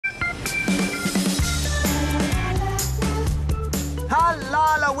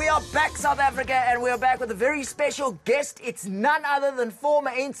South Africa, and we're back with a very special guest. It's none other than former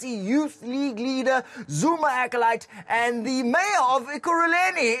ANC Youth League leader, Zuma acolyte, and the mayor of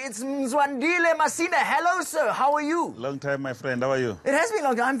Ekurhuleni. It's Mzwandile Masina. Hello, sir. How are you? Long time, my friend. How are you? It has been a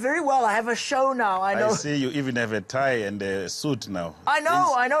long time. I'm very well. I have a show now. I know. I see you even have a tie and a suit now. I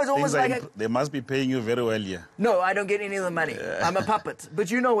know. It's almost like they must be paying you very well here. No, I don't get any of the money. I'm a puppet. But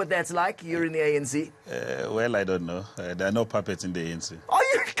you know what that's like. You're in the ANC. Well, I don't know. There are no puppets in the ANC. Oh,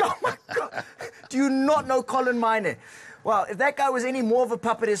 oh my God. Do you not know Colin Mine? Well, if that guy was any more of a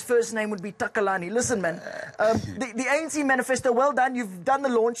puppet, his first name would be Takalani. Listen, man, the ANC manifesto, well done. You've done the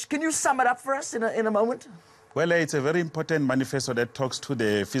launch. Can you sum it up for us in a moment? Well, it's a very important manifesto that talks to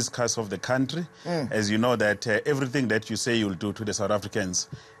the fiscus of the country. As you know that everything that you say you'll do to the South Africans,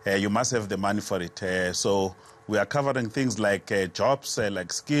 you must have the money for it. So we are covering things like jobs,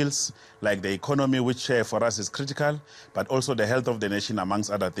 like skills, like the economy, which for us is critical, but also the health of the nation, amongst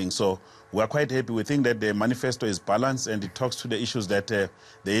other things. So we are quite happy. We think that the manifesto is balanced and it talks to the issues that the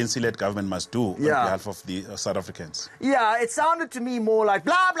ANC-led government must do on behalf of the South Africans. Yeah, it sounded to me more like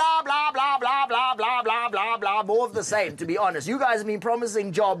blah, blah, blah, blah, blah, blah, blah, blah, blah, blah, more of the same, to be honest. You guys have been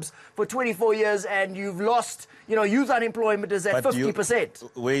promising jobs for 24 years and you've lost, youth unemployment is at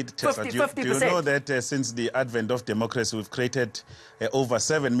 50%. Wait, Tessa, do you know that since the advent of democracy, we've created over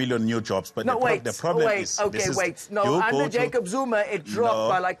 7 million new jobs? But the problem is... No, under Jacob Zuma, it dropped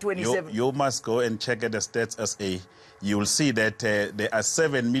by like 27. You must go and check at the Stats SA. You will see that there are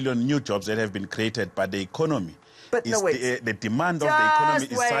 7 million new jobs that have been created, but the economy... But no, wait. The demand of the economy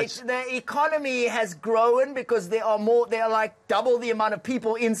is such... The economy has grown because there are like double the amount of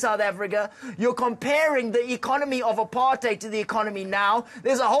people in South Africa. You're comparing the economy of apartheid to the economy now.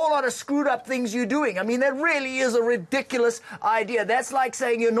 There's a whole lot of screwed up things you're doing. I mean, that really is a ridiculous idea. That's like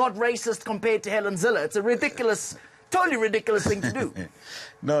saying you're not racist compared to Helen Zille. It's a ridiculous... Totally ridiculous thing to do.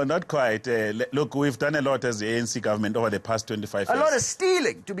 No, not quite. Look, we've done a lot as the ANC government over the past 25 years. A lot of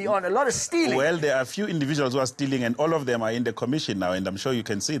stealing, to be honest. A lot of stealing. Well, there are a few individuals who are stealing, and all of them are in the commission now, and I'm sure you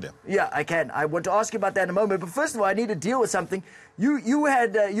can see them. Yeah, I can. I want to ask you about that in a moment. But first of all, I need to deal with something. You're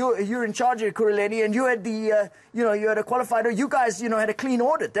in charge of Ekurhuleni, and you had you had a qualified. You guys, had a clean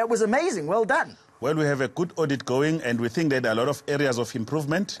audit. That was amazing. Well done. Well, we have a good audit going, and we think that there are a lot of areas of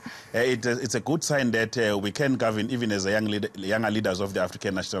improvement. It's a good sign that we can govern even as younger leaders of the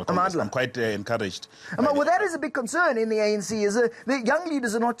African National Congress. I'm quite encouraged. Well, that is a big concern in the ANC, is the young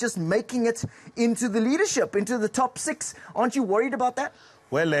leaders are not just making it into the leadership, into the top 6. Aren't you worried about that?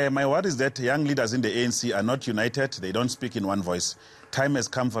 Well, my word is that young leaders in the ANC are not united. They don't speak in one voice. Time has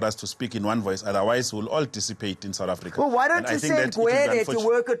come for us to speak in one voice, otherwise we'll all dissipate in South Africa. Well, why don't you send Gwede to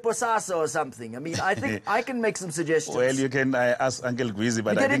work at Bosasa or something? I mean, I think I can make some suggestions. Well, you can ask Uncle Gwizi,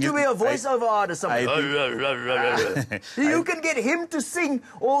 but I think... You can do a voiceover artist or something. You can get him to sing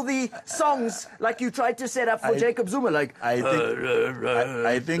all the songs like you tried to set up for Jacob Zuma.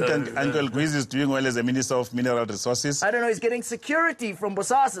 I think Uncle Gwizi is doing well as a Minister of Mineral Resources. I don't know, he's getting security from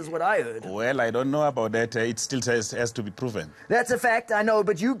Bosasa is what I heard. Well, I don't know about that. It still has to be proven. That's a fact. I know,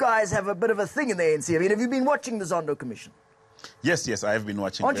 but you guys have a bit of a thing in the ANC. I mean, have you been watching the Zondo Commission? Yes, I have been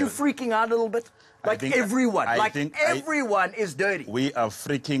watching. Aren't you freaking out a little bit? Everyone is dirty. We are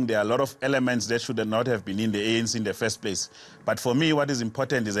freaking. There are a lot of elements that should not have been in the ANC in the first place. But for me, what is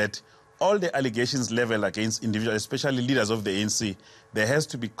important is that all the allegations leveled against individuals, especially leaders of the ANC, there has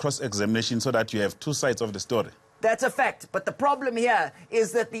to be cross-examination so that you have two sides of the story. That's a fact. But the problem here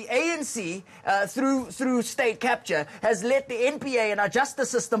is that the ANC, through state capture, has let the NPA and our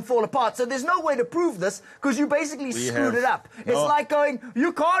justice system fall apart. So there's no way to prove this because you basically screwed it up. It's like going,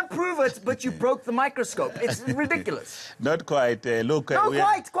 you can't prove it, but you broke the microscope. It's ridiculous. Not quite. Look, we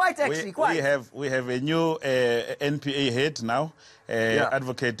have a new NPA head now.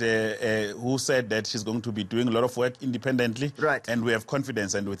 Advocate who said that she's going to be doing a lot of work independently. Right. And we have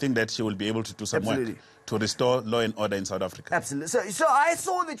confidence, and we think that she will be able to do some work to restore law and order in South Africa. Absolutely. So I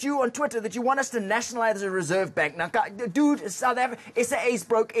saw that you on Twitter that you want us to nationalize a reserve bank. Now, dude, South Africa, SA is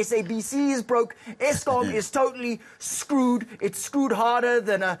broke, SABC is broke, Eskom is totally screwed. It's screwed harder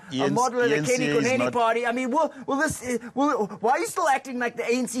than a model of the Kenny Koneni party. I mean, why are you still acting like the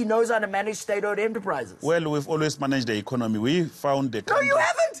ANC knows how to manage state-owned enterprises? Well, we've always managed the economy. We found the country. No, you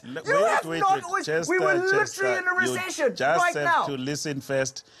haven't. You have not always. We were literally in a recession right now. Just have to listen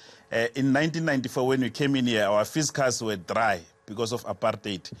first. In 1994, when we came in here, our fiscus were dry because of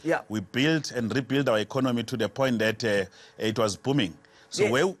apartheid. Yeah. We built and rebuilt our economy to the point that it was booming. So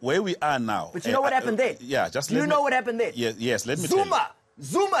where we are now... But you know what happened there? Yeah, just let me... You know what happened there? Yes, let me tell you.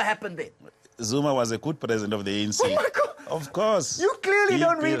 Zuma happened there. Zuma was a good president of the ANC. Oh my God. Of course. You clearly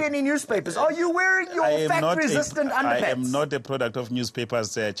don't read any newspapers. Are you wearing your fact-resistant underpants? I am not a product of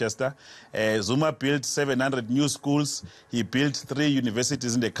newspapers, Chester. Zuma built 700 new schools. He built 3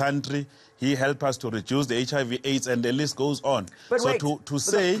 universities in the country. He helped us to reduce the HIV/AIDS, and the list goes on. But so wait, to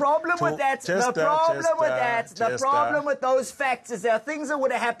say the problem with those facts is there are things that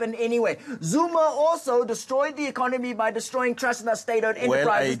would have happened anyway. Zuma also destroyed the economy by destroying trust in our state-owned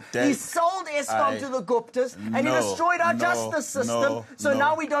enterprises. He sold Eskom to the Guptas, and he destroyed our justice system. So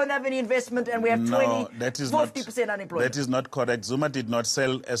now we don't have any investment, and we have 50% unemployment. That is not correct. Zuma did not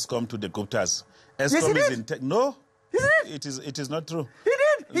sell Eskom to the Guptas. Eskom yes, he did. No. He did? It is not true. He did.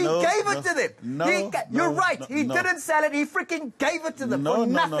 He gave it to them. You're right. He didn't sell it. He freaking gave it to them for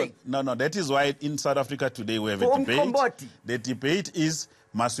nothing. No. That is why in South Africa today we have a debate. The debate is,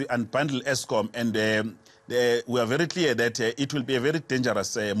 must we unbundle Eskom? And we are very clear that it will be a very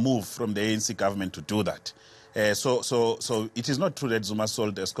dangerous move from the ANC government to do that. So it is not true that Zuma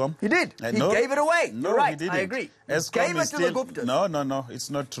sold Eskom. He did. He gave it away. No, you're right. He didn't. I agree. Eskom gave it to the Guptas. No, it's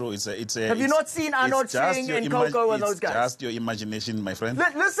not true. Have you not seen Arnold Singh and Coco and those guys? It's just your imagination, my friend.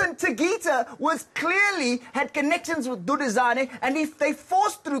 Listen, Tegeta had connections with Dudizane, and they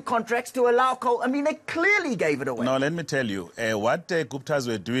forced through contracts to allow coal. I mean, they clearly gave it away. No, let me tell you, what Guptas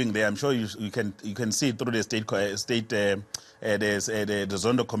were doing there, I'm sure you can see it through the the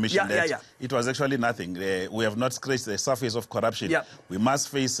Zondo Commission it was actually nothing. We have not scratched the surface of corruption. Yeah. We must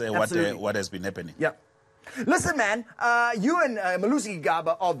face what has been happening. Yeah. Listen, man, you and Malusi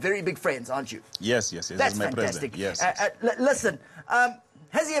Gigaba are very big friends, aren't you? Yes. That's my fantastic. President. Yes. Listen,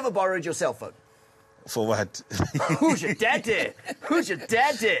 has he ever borrowed your cell phone? For what? Who's your daddy? Who's your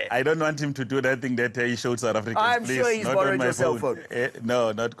daddy? I don't want him to do that thing that he showed South Africans. I'm sure he's borrowed your cell phone.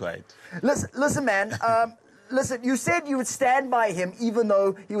 No, not quite. Listen, man. Listen, you said you would stand by him even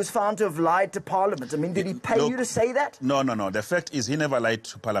though he was found to have lied to Parliament. I mean, did he pay you to say that? No. The fact is he never lied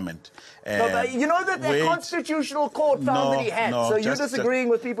to Parliament. But you know that the Constitutional Court found that he had. So you're disagreeing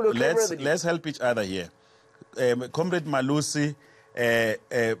with people who are cleverer than you. Let's help each other here. Comrade Malusi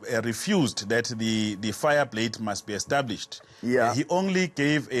refused that the fire plate must be established. Yeah. He only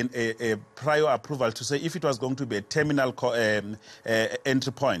gave a prior approval to say if it was going to be a terminal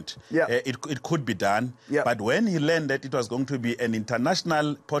entry point, it could be done. Yeah. But when he learned that it was going to be an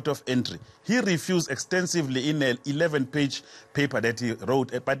international port of entry, he refused extensively in an 11-page paper that he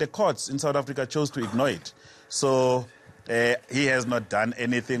wrote. But the courts in South Africa chose to ignore it. So he has not done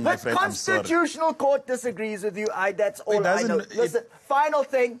anything, my friend. The Constitutional Court disagrees with you. That's all I know. Listen, final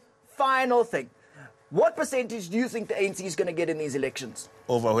thing. What percentage do you think the ANC is going to get in these elections?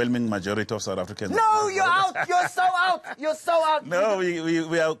 Overwhelming majority of South Africans. No, you're out. You're so out. You're so out. No,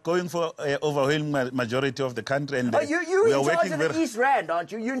 we are going for overwhelming majority of the country. And you're in charge of the East Rand,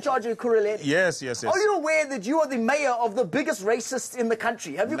 aren't you? You're in charge of Ekurhuleni. Yes. Are you aware that you are the mayor of the biggest racists in the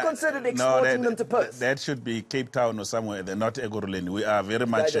country? Have you considered exporting them to Perth? That should be Cape Town or somewhere. They're not Ekurhuleni. We are very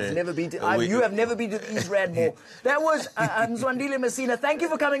much... You have never been to the East Rand Mall. That was Mzwandile Masina. Thank you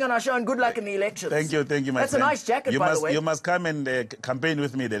for coming on our show and good luck in the elections. Thank you, my friend. That's a nice jacket, by the way. You must come and campaign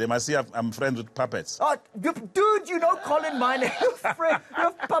with me. They must see I'm friends with puppets. Oh, dude, you know Colin Miner. You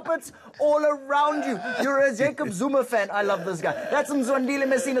have puppets all around you. You're a Jacob Zuma fan. I love this guy. That's Mzwandile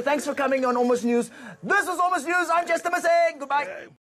Masina. Thanks for coming on Almost News. This was Almost News. I'm Chester Masina. Goodbye.